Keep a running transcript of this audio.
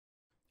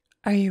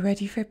Are you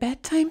ready for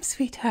bedtime,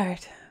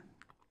 sweetheart?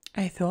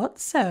 I thought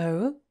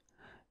so.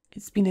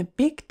 It's been a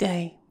big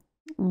day.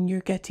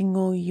 You're getting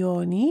all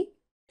yawny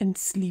and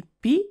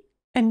sleepy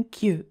and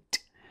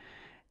cute.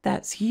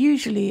 That's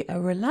usually a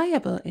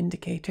reliable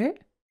indicator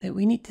that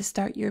we need to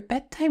start your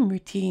bedtime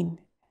routine.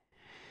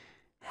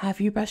 Have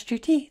you brushed your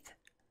teeth?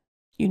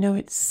 You know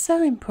it's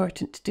so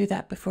important to do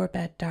that before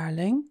bed,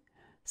 darling.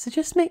 So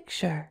just make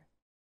sure.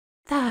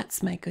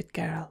 That's my good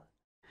girl.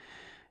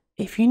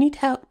 If you need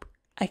help,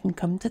 I can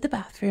come to the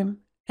bathroom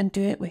and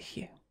do it with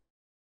you.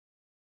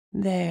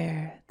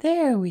 There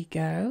we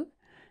go.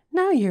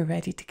 Now you're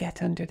ready to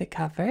get under the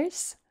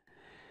covers.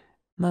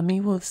 Mummy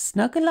will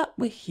snuggle up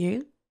with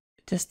you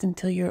just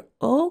until you're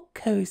all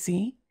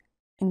cozy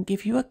and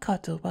give you a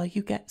cuddle while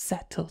you get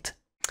settled.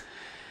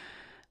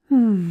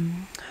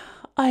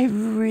 I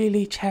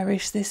really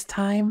cherish this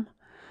time,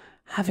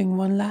 having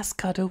one last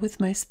cuddle with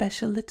my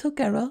special little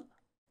girl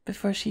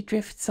before she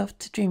drifts off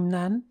to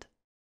dreamland.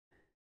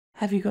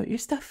 Have you got your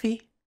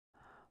stuffy?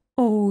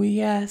 Oh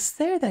yes,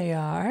 there they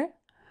are.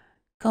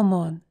 Come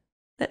on,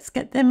 let's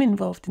get them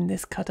involved in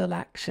this cuddle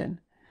action.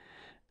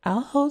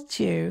 I'll hold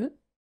you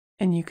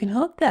and you can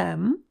hold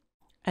them,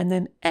 and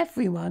then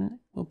everyone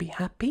will be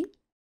happy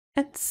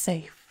and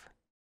safe.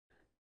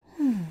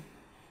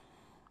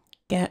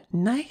 Get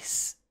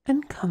nice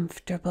and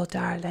comfortable,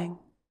 darling.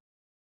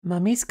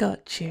 Mummy's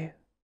got you.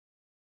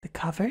 The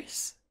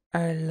covers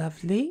are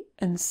lovely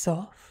and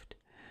soft,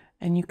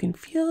 and you can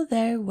feel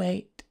their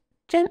weight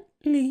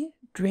gently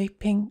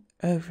draping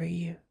over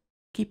you,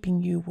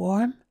 keeping you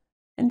warm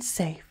and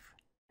safe.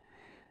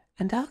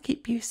 And I'll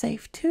keep you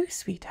safe too,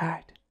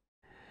 sweetheart.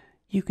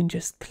 You can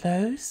just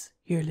close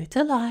your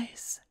little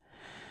eyes,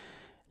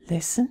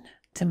 listen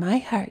to my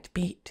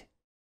heartbeat,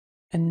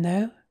 and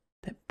know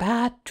that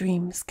bad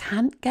dreams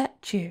can't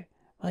get you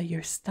while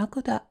you're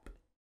snuggled up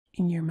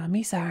in your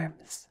mummy's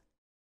arms.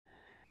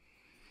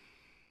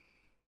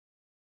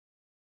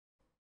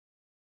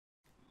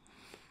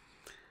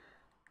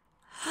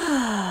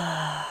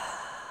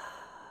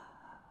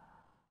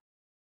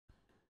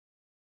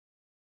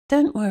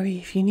 Don't worry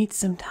if you need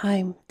some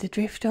time to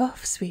drift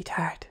off,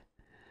 sweetheart.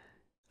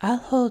 I'll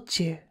hold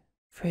you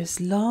for as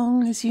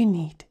long as you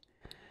need,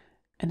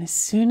 and as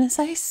soon as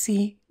I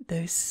see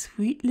those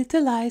sweet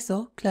little eyes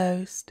all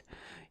closed,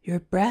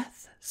 your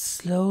breath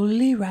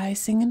slowly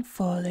rising and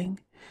falling,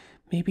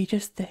 maybe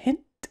just the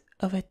hint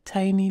of a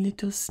tiny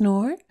little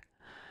snore,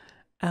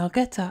 I'll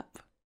get up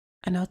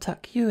and I'll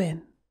tuck you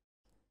in.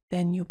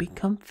 Then you'll be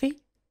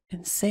comfy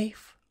and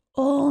safe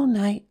all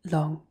night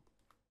long.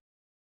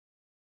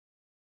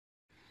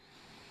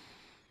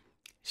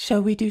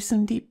 Shall we do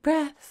some deep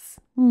breaths?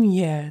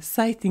 Yes,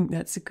 I think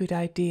that's a good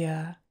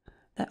idea.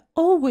 That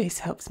always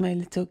helps my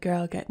little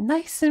girl get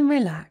nice and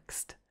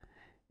relaxed.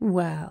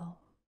 Well,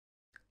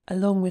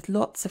 along with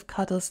lots of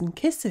cuddles and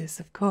kisses,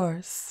 of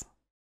course.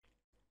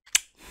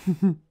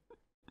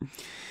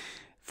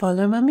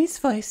 Follow Mummy's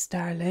voice,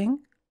 darling,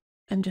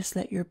 and just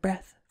let your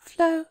breath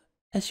flow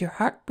as your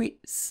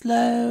heartbeat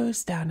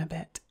slows down a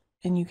bit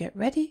and you get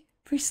ready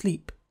for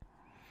sleep.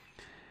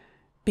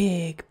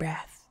 Big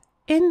breath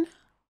in.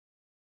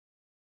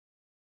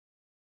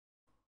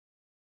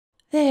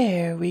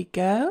 There we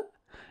go.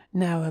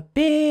 Now a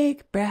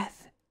big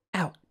breath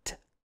out.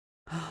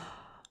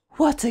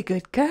 What a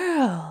good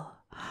girl.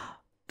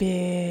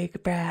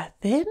 Big breath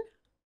in.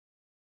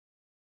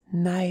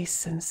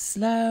 Nice and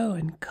slow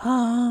and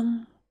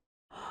calm.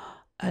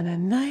 And a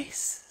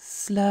nice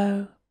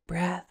slow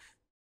breath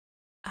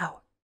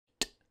out.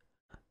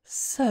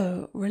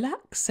 So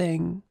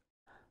relaxing.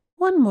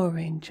 One more,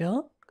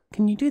 Angel.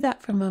 Can you do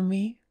that for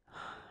Mummy?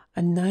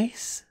 A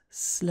nice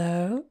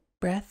slow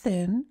breath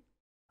in.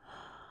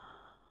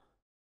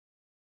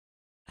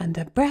 And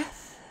a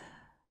breath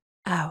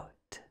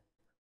out.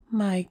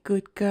 My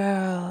good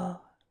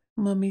girl,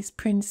 Mummy's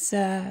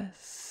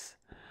princess.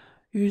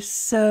 You're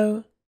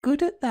so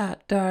good at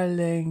that,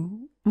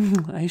 darling.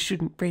 I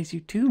shouldn't praise you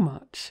too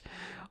much,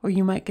 or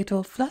you might get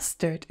all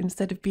flustered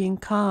instead of being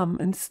calm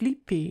and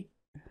sleepy.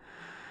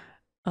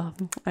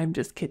 I'm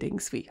just kidding,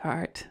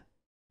 sweetheart.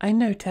 I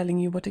know telling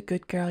you what a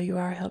good girl you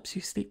are helps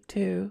you sleep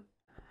too.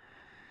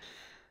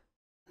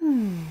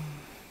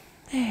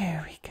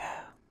 There we go.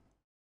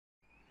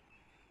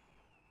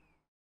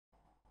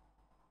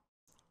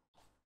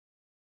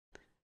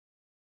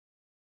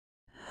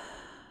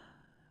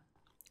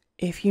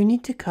 If you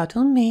need to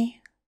cuddle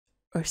me,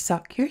 or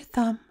suck your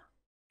thumb,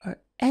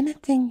 or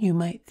anything you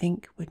might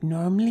think would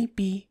normally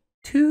be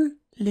too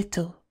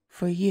little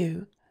for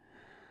you,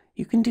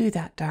 you can do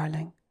that,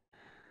 darling.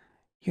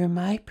 You're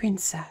my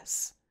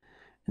princess,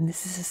 and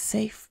this is a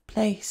safe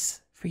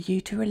place for you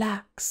to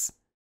relax,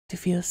 to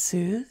feel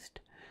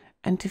soothed,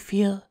 and to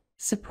feel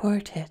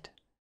supported.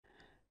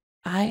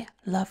 I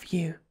love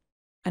you,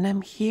 and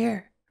I'm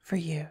here for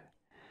you,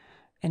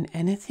 and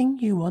anything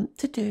you want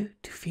to do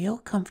to feel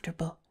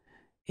comfortable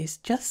is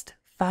just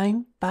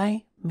fine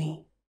by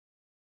me.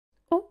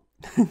 Oh,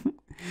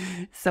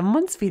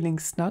 someone's feeling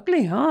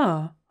snuggly,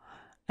 huh?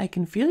 I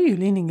can feel you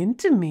leaning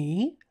into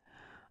me.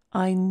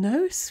 I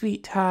know,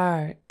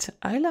 sweetheart.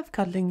 I love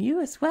cuddling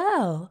you as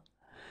well.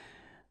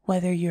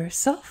 Whether you're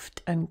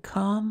soft and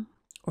calm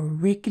or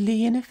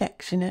wriggly and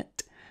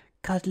affectionate,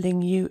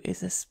 cuddling you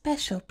is a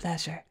special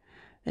pleasure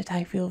that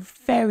I feel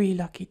very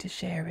lucky to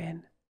share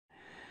in.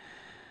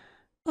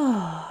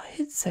 Oh,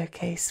 it's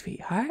okay,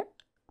 sweetheart.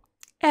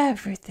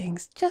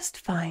 Everything's just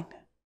fine.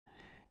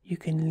 You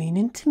can lean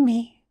into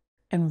me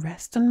and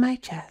rest on my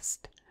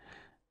chest.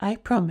 I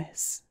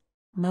promise,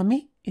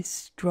 Mummy is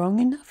strong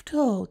enough to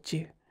hold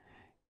you,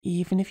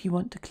 even if you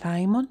want to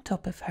climb on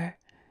top of her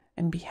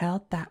and be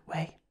held that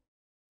way.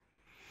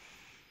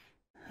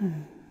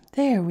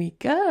 There we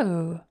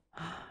go.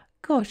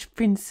 Gosh,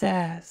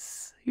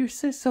 Princess, you're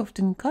so soft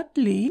and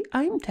cuddly,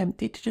 I'm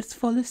tempted to just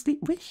fall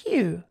asleep with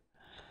you.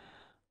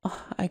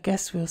 Oh, I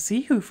guess we'll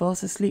see who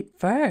falls asleep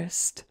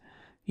first.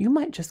 You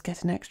might just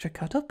get an extra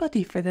cuddle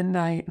buddy for the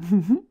night.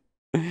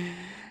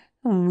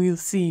 We'll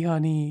see,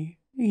 honey.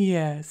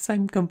 Yes,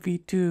 I'm comfy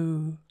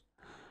too.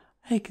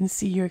 I can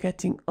see you're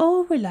getting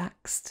all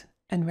relaxed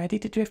and ready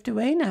to drift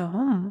away now,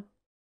 huh?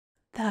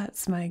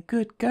 That's my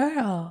good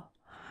girl.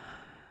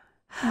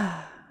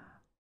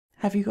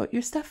 Have you got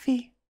your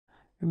stuffy?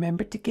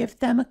 Remember to give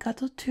them a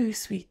cuddle too,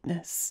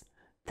 sweetness.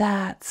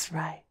 That's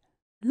right.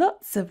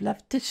 Lots of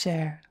love to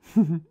share.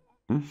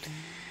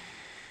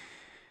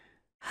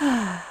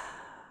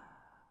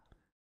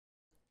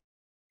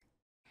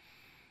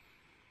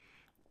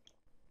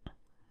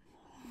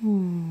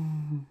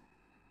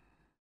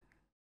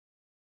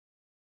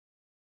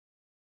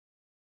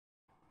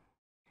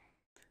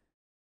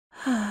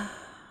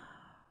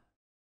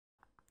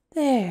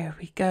 There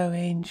we go,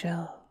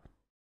 Angel.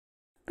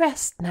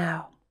 Rest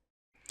now.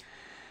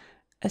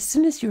 As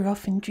soon as you're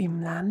off in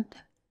dreamland,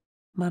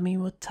 Mummy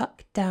will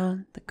tuck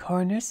down the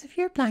corners of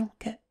your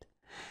blanket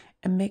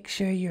and make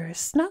sure you're as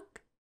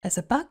snug as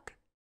a bug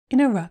in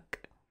a rug.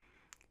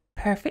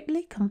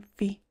 Perfectly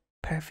comfy,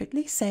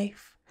 perfectly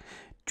safe,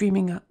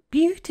 dreaming up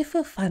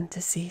beautiful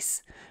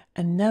fantasies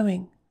and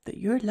knowing that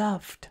you're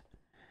loved.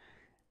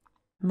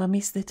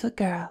 Mummy's little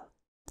girl,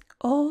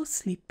 all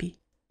sleepy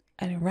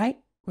and right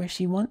where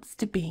she wants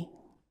to be.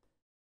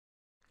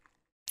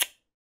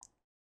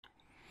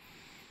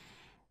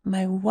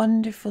 My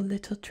wonderful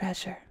little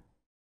treasure.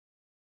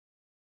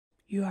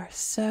 You are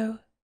so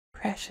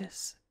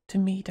precious to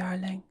me,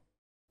 darling,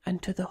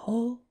 and to the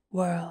whole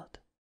world.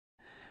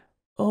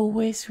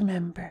 Always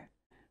remember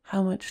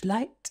how much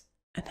light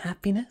and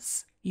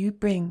happiness you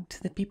bring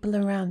to the people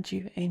around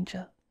you,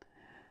 Angel.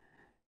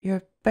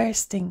 You're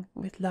bursting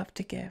with love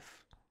to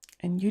give,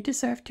 and you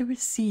deserve to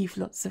receive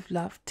lots of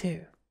love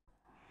too.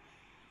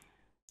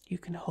 You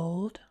can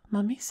hold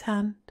Mummy's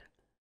hand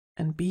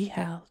and be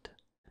held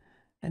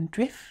and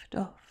drift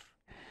off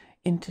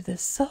into the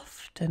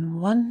soft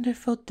and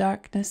wonderful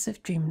darkness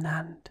of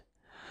dreamland,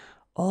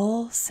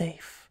 all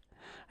safe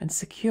and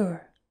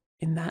secure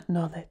in that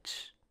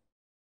knowledge.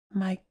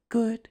 My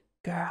good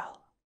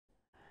girl,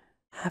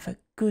 have a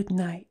good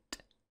night,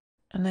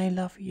 and I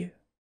love you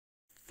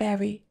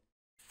very,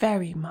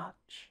 very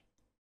much.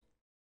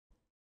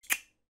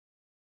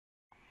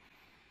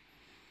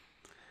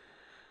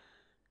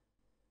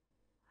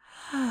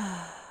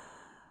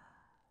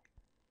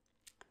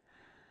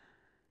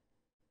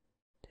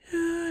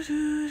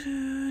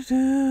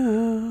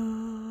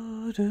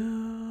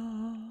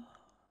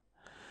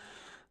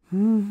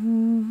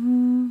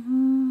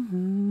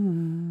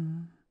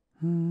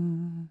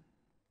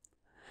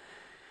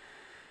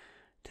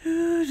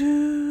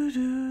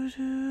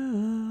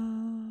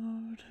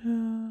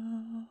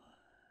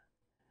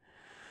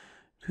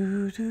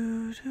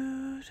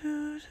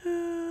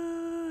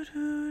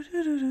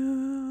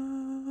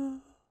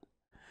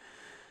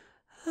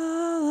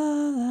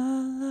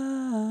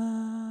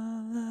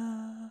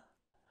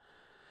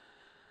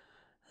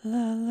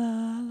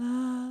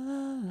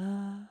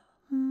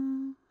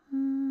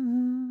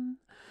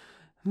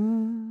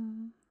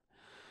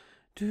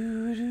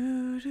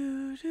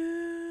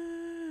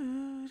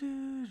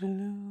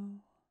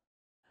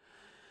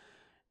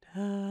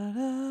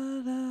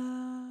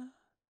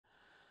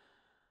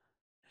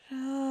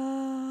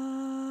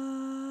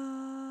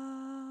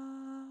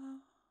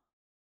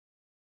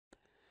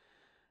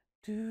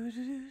 Do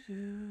do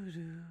do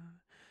do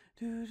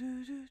do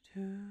do do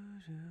do.